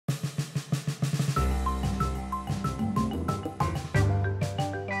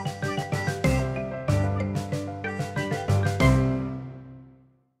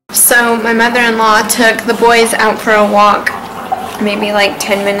So my mother-in-law took the boys out for a walk maybe like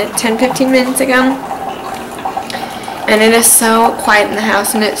 10-15 minutes ago. And it is so quiet in the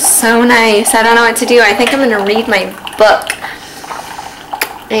house and it's so nice. I don't know what to do. I think I'm going to read my book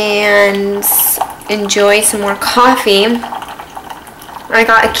and enjoy some more coffee. I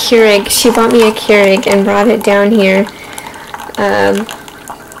got a Keurig. She bought me a Keurig and brought it down here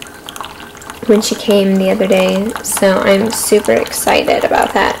when she came the other day. So I'm super excited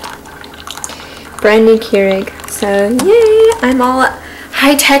about that. Brand new Keurig. So yay! I'm all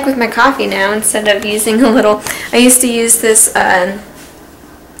high tech with my coffee now instead of using a little. I used to use this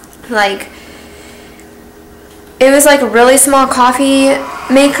like, it was like a really small coffee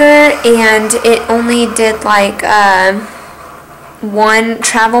maker and it only did like one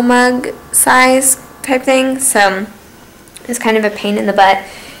travel mug size type thing, so it's kind of a pain in the butt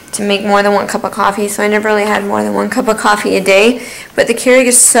to make more than one cup of coffee, so I never really had more than one cup of coffee a day. But the Keurig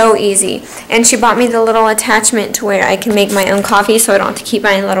is so easy, and she bought me the little attachment to where I can make my own coffee so I don't have to keep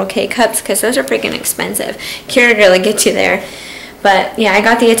buying little K-cups because those are freaking expensive. Keurig really gets you there. But yeah, I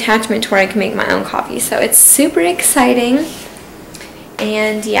got the attachment to where I can make my own coffee, so it's super exciting.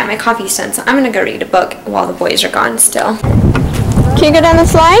 And yeah, my coffee's done, so I'm gonna go read a book while the boys are gone still. Can you go down the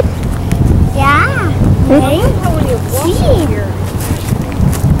slide? Yeah.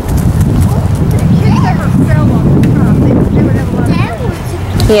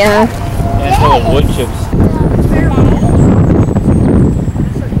 Yeah. It's full of wood chips.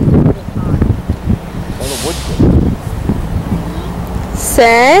 Full of wood chips.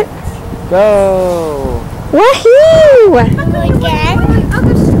 Set. Go. Woohoo! Again? The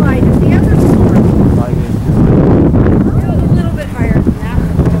other slide is the other floor. A little bit higher than that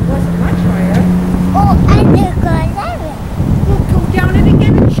one, but it wasn't much higher. Oh, and they're going there. Well, go down it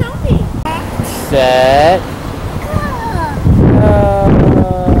again and show me. Set. Go.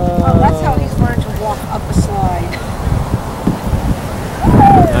 Oh, that's how he's learned to walk up a slide.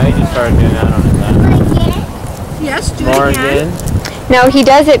 Now he just started doing that on his own. Again? Yes, do More it again. again. No, he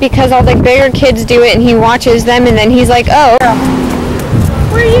does it because all the bigger kids do it and he watches them and then he's like, oh.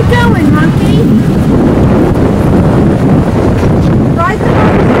 Where are you going, monkey? Ride the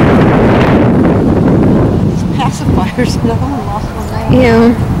monkey. These pacifiers, another one lost one there.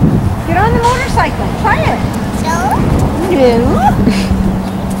 Yeah. Get on the motorcycle. Try it. No? Yeah.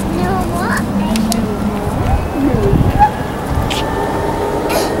 No what?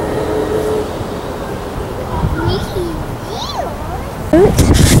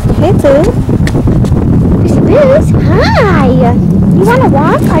 Hey, Boo. Boots, hi. You want to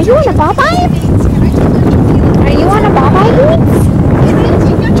walk? Are you on a bye-bye? Are you on a bye-bye, Boots?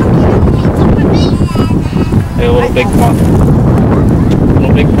 Hey, a little big pump.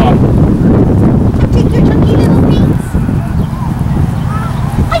 Little big pump.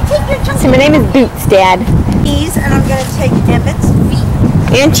 So my name is Boots, Dad. Ease, and I'm going to take Emmett's feet.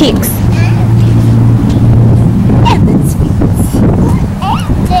 And Cheeks. Emmett's feet.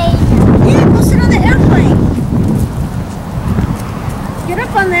 Yeah, go sit on the airplane. Get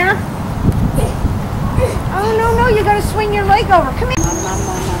up on there. Oh, no, you got to swing your leg over. Come here.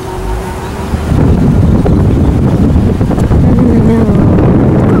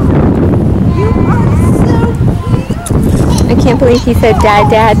 You are so cute. I can't believe he said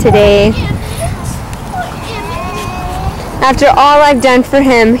Dad today. After all I've done for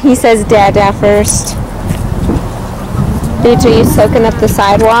him, he says Dad first. Boots, are you soaking up the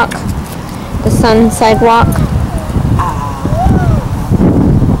sidewalk? The sun sidewalk?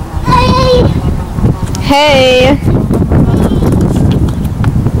 Hey!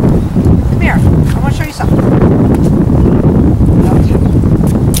 Come here. I want to show you something. Put your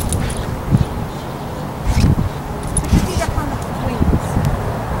feet up on the wings.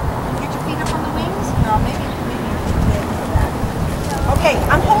 Get your feet up on the wings? No, maybe you're too big for that. Okay,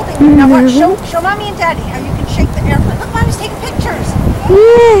 I'm holding you. Now what? Show Mommy and Daddy how you can shake the airplane. Look, Mommy's taking pictures.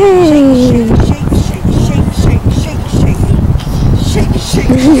 Yay! Shake, shake, shake, shake, shake, shake, shake,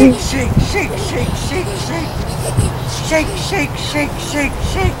 shake, shake, shake, shake, shake, shake, shake, shake, shake,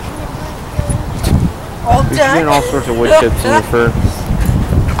 shake. All You're done. getting all sorts of wood chips in your fur.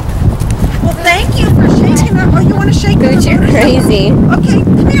 Well, thank you for shaking it. Oh, you want to shake it? Boots, you're crazy. Okay,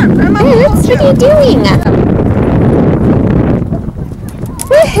 come here. Grandma will Boots, hold what are you doing?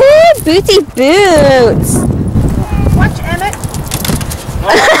 Woohoo! Bootsy Boots! Watch Emmett.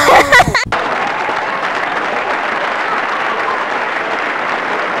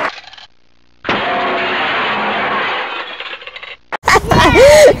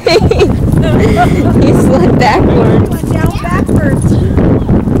 He slid backwards. Went down backwards.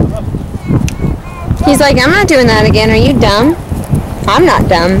 He's like, I'm not doing that again. Are you dumb? I'm not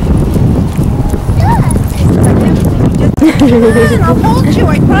dumb. Come on, I'll hold you,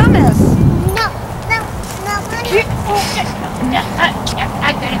 I promise. No, no, no, Here. I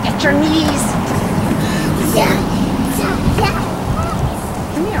gotta get your knees. yeah.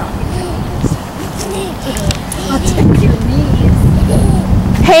 Come here. I'll take your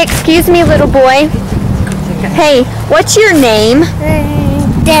knees. Hey, excuse me, little boy. Hey, what's your name?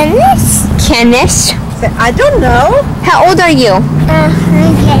 Dennis? Kenneth. I don't know. How old are you?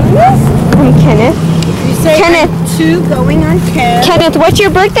 Dennis? I'm Kenneth. You say Kenneth. I'm 2 going on 10. Kenneth, what's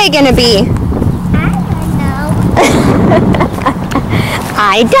your birthday gonna be? I don't know.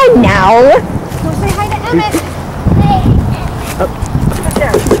 I don't know. Go say hi to Emmett. Hey, Right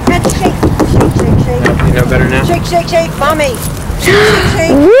there. Emmett, shake. Shake, shake, shake. You know better now? Shake, shake, shake. Mommy. Shake,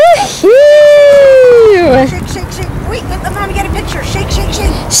 shake, Woohoo! shake. Shake, shake, shake. Wait, let Mommy get a picture. Shake, shake,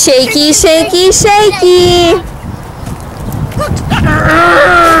 shake. Shaky, shaky, shaky. Look.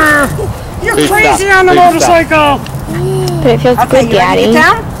 You're Please crazy stop. on the Please stop. motorcycle. But it feels Okay, good, you ready to Daddy. get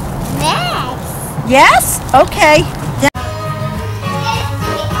down? next. Yes? Okay.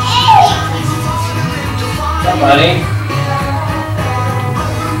 Buddy?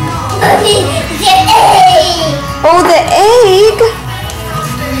 Oh, the egg.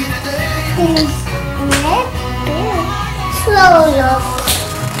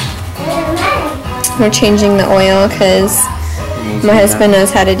 We're changing the oil because my husband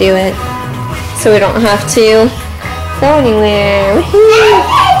knows how to do it. So we don't have to go anywhere. Woohoo.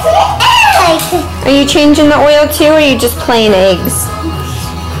 Are you changing the oil too, or are you just plain eggs?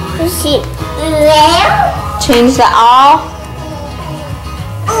 Change the oil.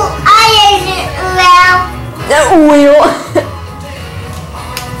 The oil.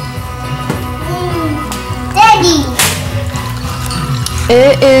 Daddy.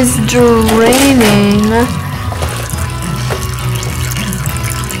 It is draining.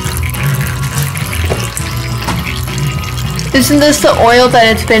 Isn't this the oil that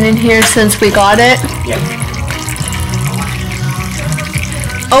it's been in here since we got it? Yeah.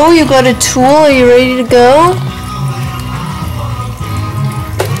 Oh, you got a tool? Are you ready to go?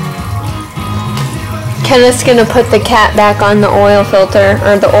 Kenneth's gonna put the cat back on the oil filter,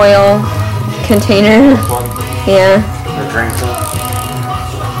 or the oil container. Yeah. The drink cup.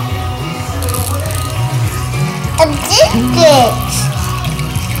 A biscuit.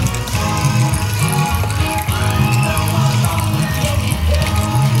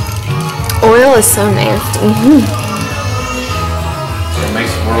 Oil is so nasty. It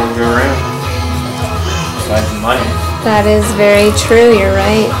makes the world go round. Besides the money. That is very true, you're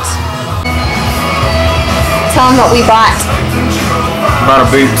right. Tell them what we bought. Bought a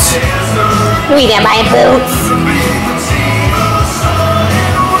boots. We didn't buy boots.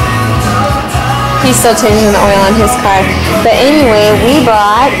 He's still changing the oil on his car. But anyway, we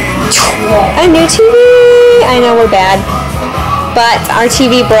bought a new TV. I know we're bad, but our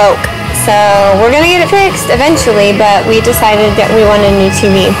TV broke. So we're gonna get it fixed eventually, but we decided that we want a new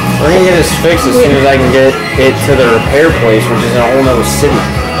TV. We're gonna get this fixed as soon as I can get it to the repair place, which is in a whole nother city.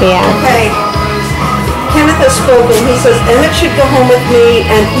 Yeah. Okay. Kenneth has spoken. He says Emmett should go home with me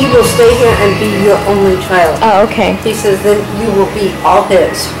and he will stay here and be your only child. Oh, okay. He says then you will be all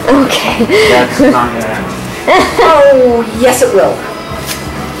his. Okay. That's not gonna happen. Oh, yes it will.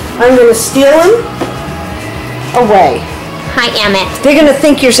 I'm gonna steal him away. Hi, Emmett. They're gonna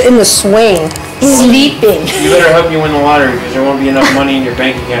think you're in the swing, sleeping. You better hope you win the lottery because there won't be enough money in your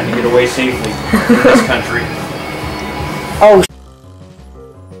bank account to get away safely in this country. Oh,